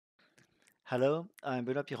Hello, I'm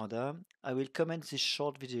Benoît Piranda. I will comment this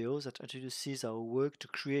short video that introduces our work to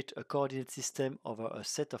create a coordinate system over a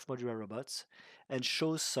set of modular robots and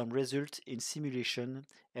shows some results in simulation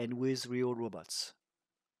and with real robots.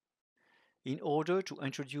 In order to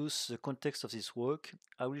introduce the context of this work,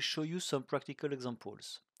 I will show you some practical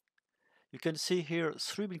examples. You can see here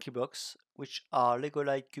three Blinky blocks, which are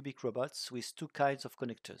Lego-like cubic robots with two kinds of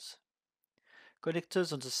connectors.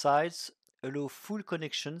 Connectors on the sides allow full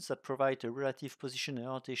connections that provide a relative position and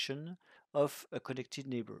orientation of a connected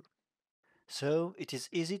neighbor. So it is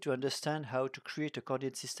easy to understand how to create a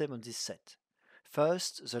coordinate system on this set.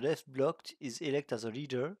 First, the left block is elected as a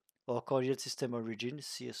leader, or coordinate system origin,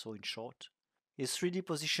 CSO in short. Its 3D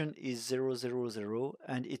position is 0, 0, 0,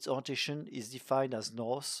 and its orientation is defined as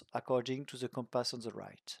north according to the compass on the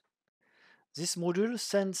right. This module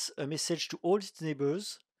sends a message to all its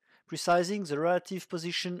neighbors, precising the relative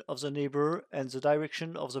position of the neighbor and the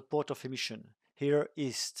direction of the port of emission, here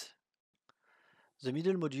east. The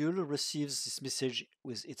middle module receives this message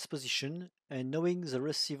with its position, and knowing the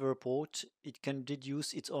receiver port, it can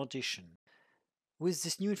deduce its orientation. With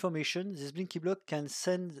this new information, this Blinky block can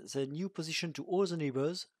send the new position to all the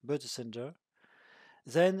neighbors, but the sender.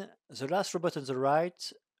 Then the last robot on the right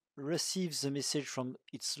receives the message from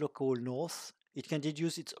its local north. It can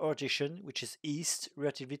deduce its orientation, which is east,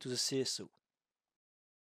 relatively to the CSO.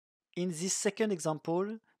 In this second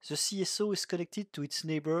example, the CSO is connected to its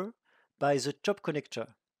neighbor by the top connector.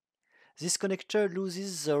 This connector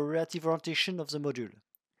loses the relative orientation of the module.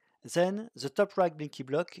 Then the top right Blinky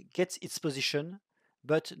block gets its position,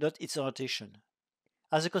 but not its orientation.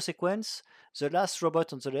 As a consequence, the last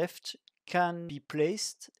robot on the left can be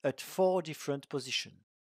placed at 4 different positions.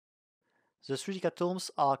 The 3D catomes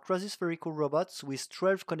are quasi-spherical robots with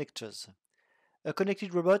 12 connectors. A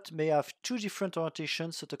connected robot may have 2 different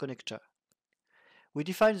orientations at a connector. We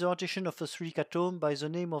define the orientation of a 3D catome by the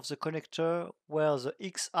name of the connector where the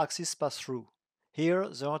x-axis passes through. Here,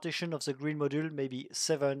 the orientation of the green module may be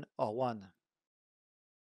 7 or 1.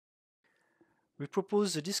 We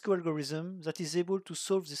propose the DisCo algorithm that is able to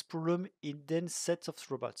solve this problem in dense sets of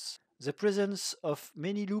robots. The presence of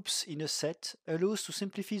many loops in a set allows to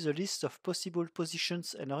simplify the list of possible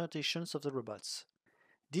positions and orientations of the robots.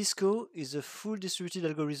 DisCo is a full distributed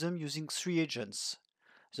algorithm using 3 agents.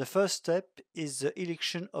 The first step is the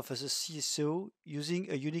election of a CSO using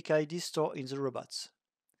a unique ID stored in the robots.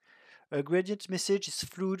 A gradient message is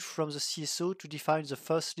flowed from the CSO to define the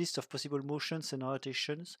first list of possible motions and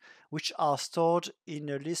orientations, which are stored in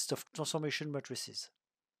a list of transformation matrices.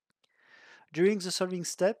 During the solving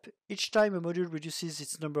step, each time a module reduces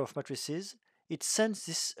its number of matrices, it sends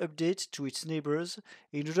this update to its neighbors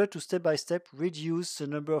in order to step-by-step reduce the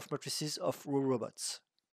number of matrices of raw robots.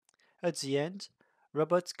 At the end,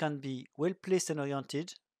 robots can be well-placed and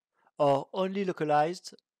oriented, or only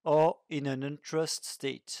localized, or in an untrust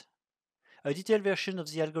state. A detailed version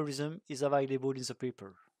of the algorithm is available in the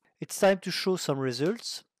paper. It's time to show some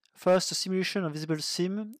results. First, a simulation of visible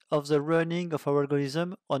sim of the running of our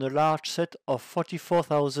algorithm on a large set of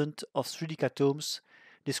 44,000 of 3D catomes,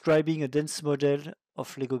 describing a dense model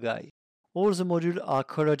of Lego guy. All the modules are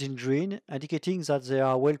colored in green, indicating that they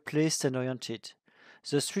are well placed and oriented.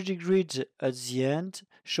 The 3D grid at the end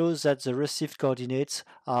shows that the received coordinates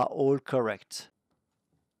are all correct.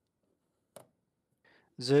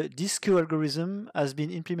 The DisCo algorithm has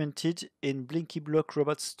been implemented in Blinky Block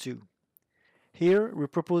Robots 2. Here we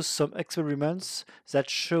propose some experiments that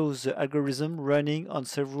show the algorithm running on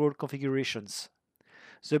several configurations.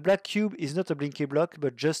 The black cube is not a Blinky block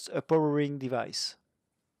but just a powering device.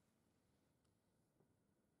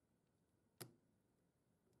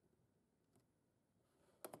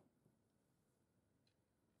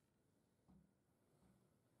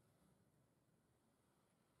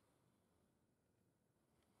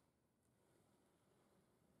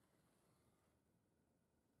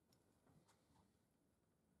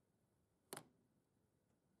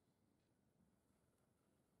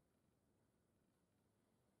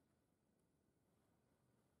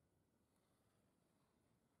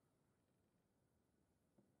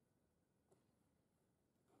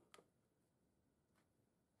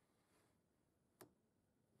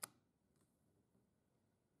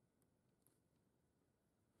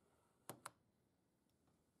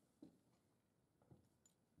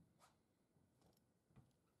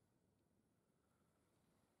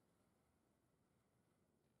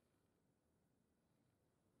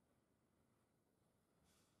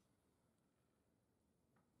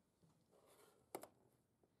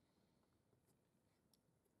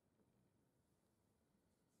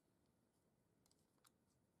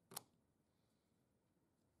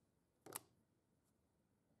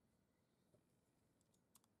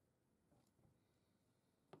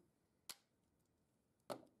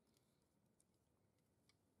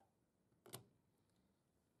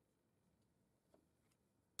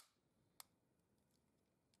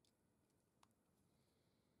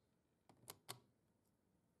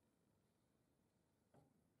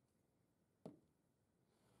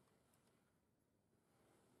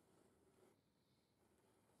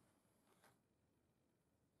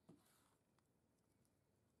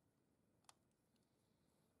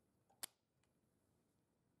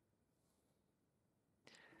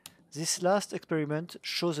 This last experiment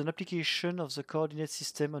shows an application of the coordinate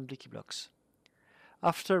system on Blicky blocks.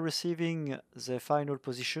 After receiving the final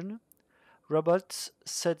position, robots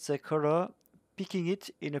set their color, picking it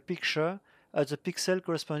in a picture at the pixel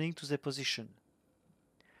corresponding to their position.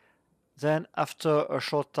 Then, after a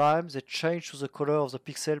short time, they change to the color of the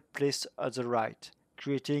pixel placed at the right,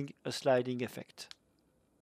 creating a sliding effect.